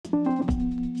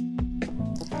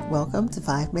Welcome to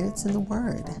 5 Minutes in the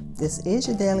Word. This is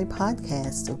your daily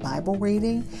podcast of Bible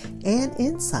reading and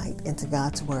insight into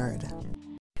God's Word.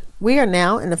 We are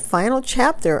now in the final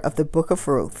chapter of the book of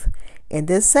Ruth. In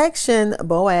this section,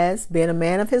 Boaz, being a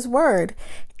man of his word,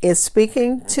 is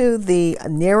speaking to the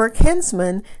nearer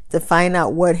kinsman to find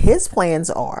out what his plans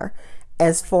are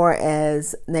as far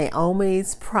as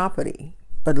Naomi's property.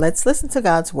 But let's listen to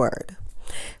God's word.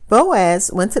 Boaz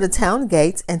went to the town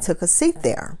gate and took a seat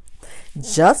there.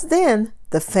 Just then,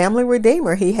 the family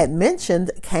redeemer he had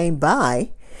mentioned came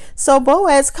by, so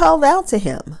Boaz called out to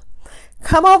him,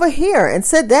 "Come over here and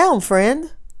sit down,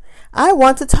 friend. I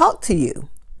want to talk to you."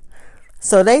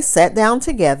 So they sat down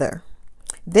together.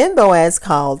 Then Boaz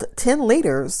called 10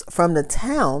 leaders from the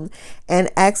town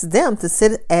and asked them to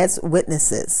sit as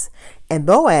witnesses. And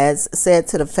Boaz said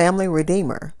to the family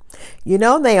redeemer, "You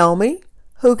know Naomi,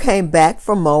 who came back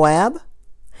from Moab?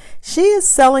 She is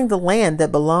selling the land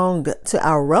that belonged to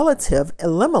our relative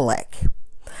Elimelech.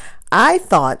 I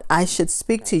thought I should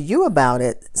speak to you about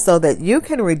it so that you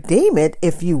can redeem it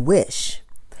if you wish.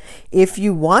 If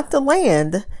you want the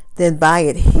land, then buy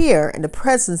it here in the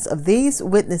presence of these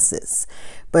witnesses.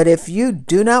 But if you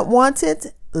do not want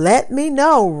it, let me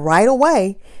know right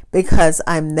away, because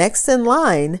I'm next in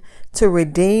line to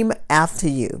redeem after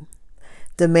you."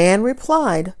 The man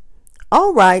replied,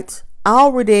 "All right,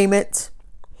 I'll redeem it."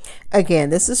 Again,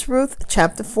 this is Ruth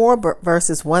chapter 4,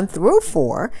 verses 1 through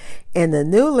 4 in the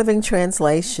New Living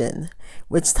Translation,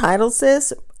 which titles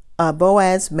this,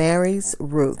 Boaz Marries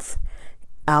Ruth.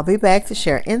 I'll be back to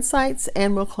share insights,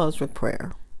 and we'll close with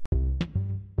prayer.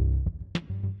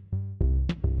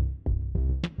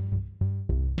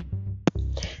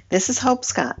 This is Hope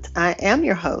Scott. I am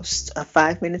your host of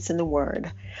 5 Minutes in the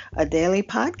Word, a daily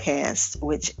podcast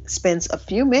which spends a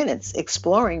few minutes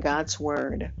exploring God's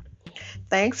Word.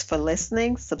 Thanks for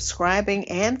listening, subscribing,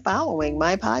 and following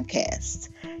my podcast.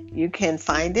 You can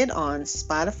find it on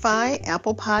Spotify,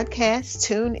 Apple Podcasts,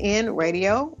 TuneIn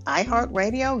Radio,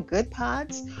 iHeartRadio, Good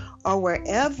Pods, or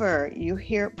wherever you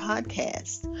hear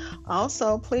podcasts.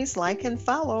 Also, please like and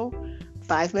follow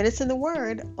 5 Minutes in the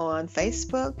Word on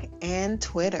Facebook and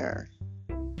Twitter.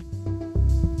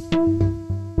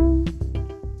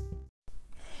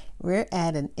 We're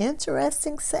at an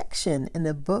interesting section in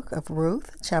the book of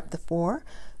Ruth, chapter 4,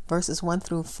 verses 1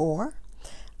 through 4.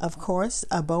 Of course,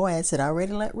 Boaz had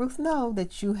already let Ruth know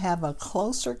that you have a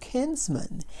closer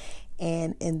kinsman.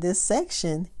 And in this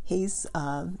section, he's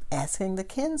asking the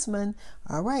kinsman,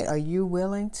 all right, are you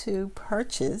willing to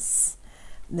purchase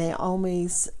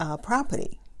Naomi's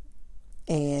property?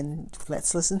 And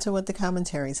let's listen to what the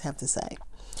commentaries have to say.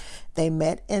 They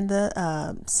met in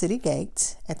the city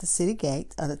gate, at the city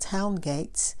gate, or the town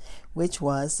gate, which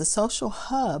was the social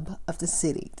hub of the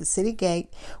city. The city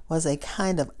gate was a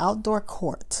kind of outdoor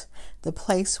court, the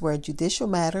place where judicial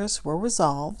matters were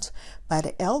resolved by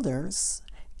the elders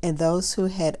and those who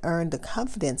had earned the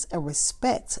confidence and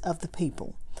respect of the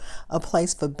people, a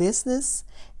place for business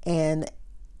and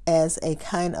as a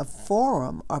kind of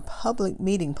forum or public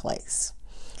meeting place.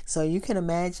 So you can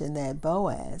imagine that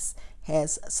Boaz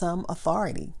has some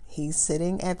authority. He's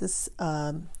sitting at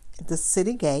the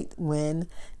city gate when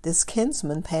this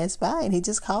kinsman passed by, and he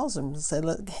just calls him and said,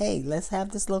 "Look, hey, let's have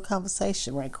this little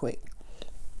conversation right quick."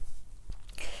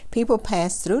 People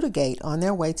passed through the gate on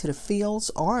their way to the fields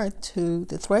or to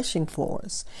the threshing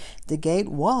floors. The gate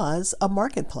was a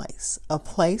marketplace, a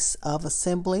place of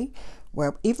assembly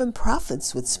where even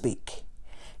prophets would speak,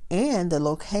 and the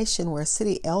location where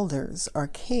city elders or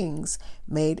kings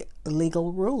made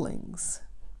legal rulings.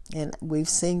 And we've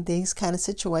seen these kind of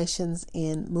situations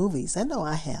in movies. I know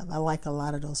I have. I like a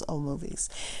lot of those old movies.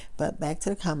 But back to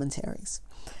the commentaries.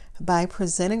 By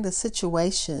presenting the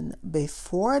situation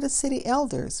before the city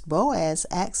elders, Boaz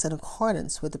acts in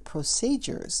accordance with the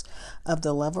procedures of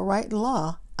the Levirate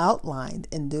law outlined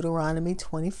in Deuteronomy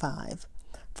 25,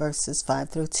 verses 5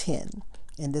 through 10.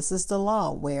 And this is the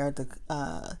law where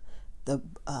the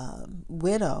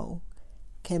widow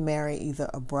can marry either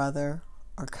a brother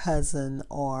or cousin,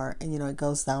 or, and it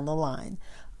goes down the line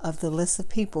of the list of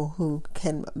people who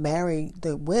can marry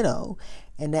the widow,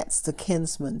 and that's the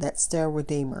kinsman, that's their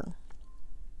redeemer.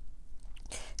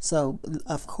 So,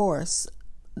 of course,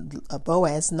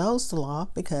 Boaz knows the law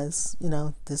because,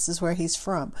 this is where he's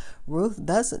from. Ruth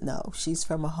doesn't know. She's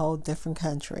from a whole different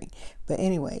country. But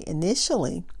anyway,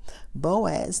 initially,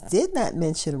 Boaz did not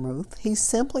mention Ruth. He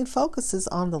simply focuses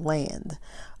on the land.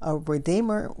 A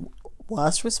redeemer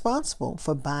was responsible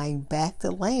for buying back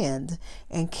the land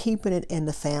and keeping it in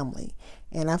the family.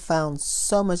 And I found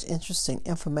so much interesting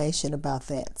information about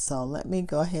that. So let me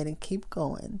go ahead and keep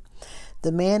going.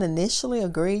 The man initially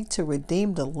agreed to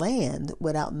redeem the land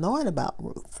without knowing about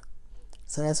Ruth.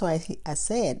 So that's why I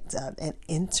said an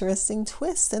interesting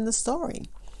twist in the story.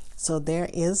 So there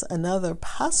is another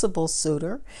possible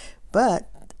suitor, but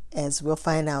as we'll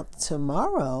find out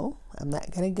tomorrow, I'm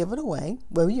not going to give it away.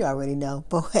 Well, you already know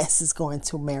Boaz is going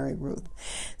to marry Ruth.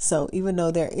 So even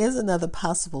though there is another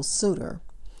possible suitor,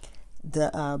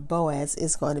 the Boaz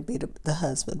is going to be the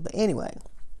husband. But anyway,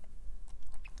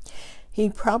 he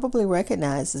probably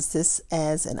recognizes this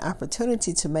as an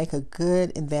opportunity to make a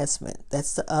good investment.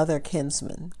 That's the other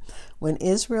kinsman. When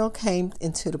Israel came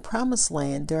into the promised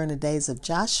land during the days of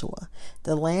Joshua,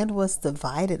 the land was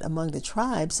divided among the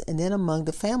tribes and then among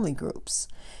the family groups.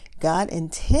 God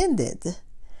intended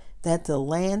that the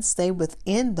land stay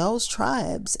within those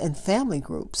tribes and family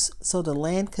groups, so the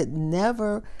land could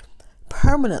never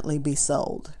permanently be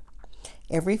sold.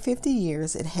 Every 50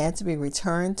 years, it had to be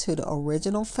returned to the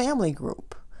original family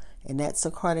group. And that's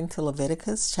according to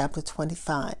Leviticus chapter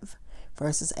 25,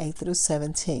 verses 8 through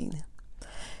 17.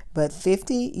 But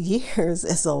 50 years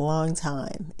is a long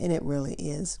time, and it really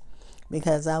is.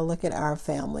 Because I look at our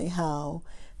family, how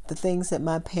the things that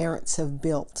my parents have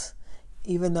built,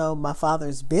 even though my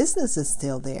father's business is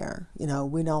still there,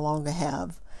 we no longer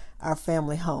have our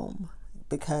family home,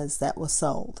 because that was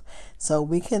sold. So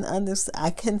we can understand,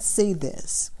 I can see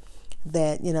this,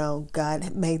 that,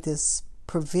 God made this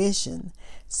provision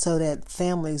so that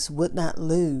families would not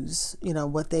lose,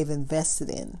 what they've invested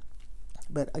in.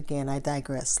 But again, I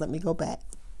digress. Let me go back.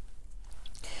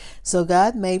 So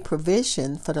God made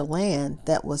provision for the land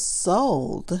that was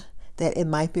sold, that it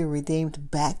might be redeemed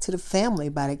back to the family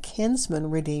by the kinsman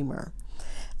redeemer.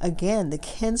 Again, the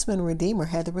kinsman redeemer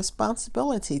had the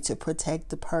responsibility to protect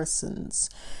the person's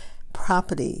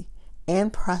property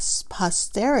and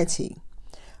posterity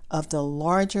of the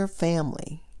larger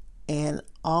family, and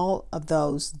all of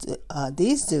these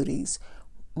duties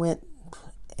went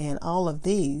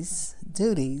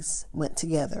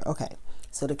together. Okay,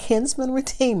 so the kinsman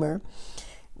redeemer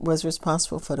was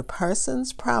responsible for the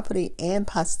person's property and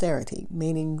posterity,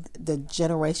 meaning the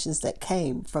generations that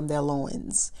came from their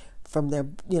loins, from their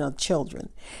children.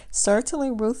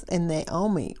 Certainly Ruth and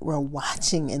Naomi were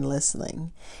watching and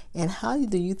listening. And how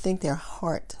do you think their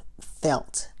heart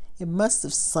felt? It must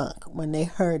have sunk when they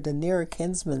heard the nearer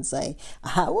kinsman say,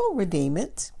 "I will redeem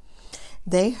it."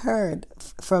 They heard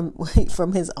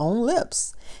from his own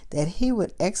lips that he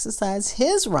would exercise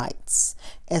his rights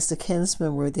as the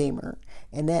kinsman redeemer,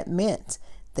 and that meant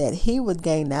that he would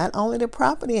gain not only the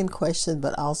property in question,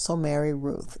 but also marry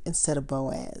Ruth instead of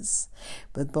Boaz.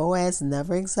 But Boaz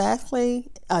never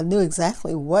knew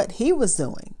exactly what he was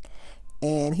doing,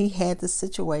 and he had the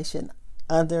situation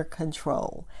under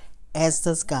control, as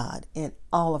does God in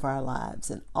all of our lives,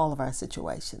 in all of our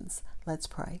situations. Let's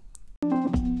pray.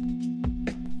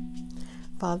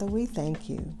 Father, we thank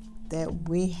you that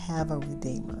we have a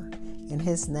Redeemer, and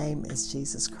his name is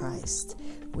Jesus Christ.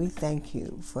 We thank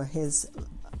you for him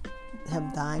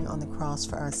dying on the cross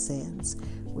for our sins.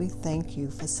 We thank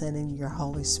you for sending your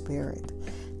Holy Spirit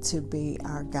to be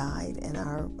our guide and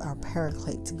our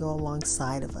paraclete, to go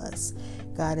alongside of us.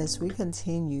 God, as we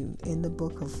continue in the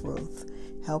book of Ruth,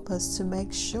 help us to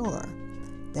make sure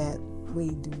that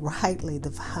we rightly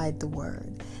divide the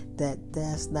word, that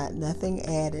there's nothing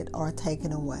added or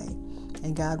taken away.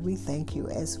 And God, we thank you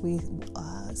as we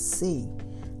see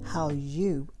how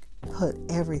you put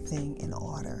everything in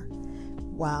order.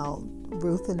 While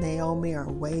Ruth and Naomi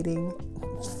are waiting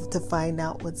to find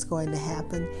out what's going to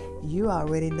happen, you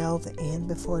already know the end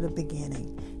before the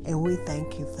beginning. And we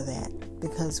thank you for that,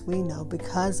 because we know,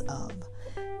 because of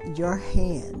your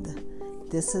hand,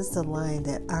 this is the line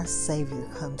that our Savior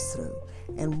comes through.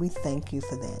 And we thank you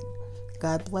for that.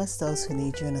 God, bless those who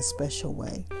need you in a special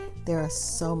way. There are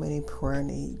so many prayer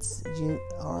needs. You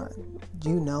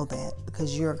know that,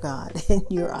 because you're God and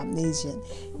you're omniscient,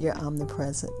 you're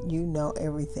omnipresent. You know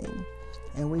everything.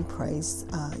 And we praise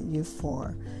you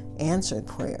for answered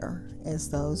prayer, as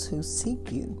those who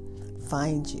seek you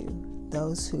find you.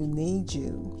 Those who need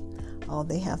you, all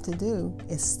they have to do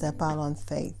is step out on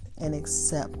faith and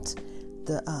accept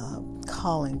the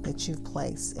calling that you've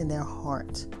placed in their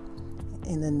heart,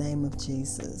 in the name of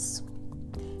Jesus.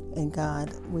 And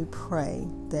God, we pray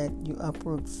that you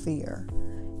uproot fear,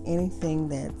 anything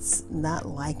that's not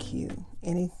like you,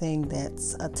 anything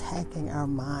that's attacking our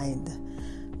mind.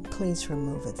 Please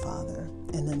remove it, Father,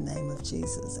 in the name of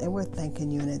Jesus. And we're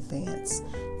thanking you in advance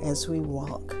as we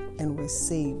walk and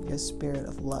receive your spirit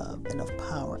of love and of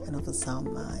power and of a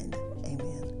sound mind.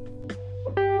 Amen.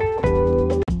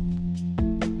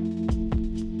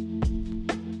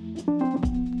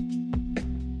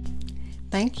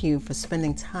 Thank thank you for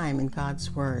spending time in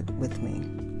God's Word with me.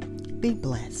 Be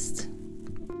blessed.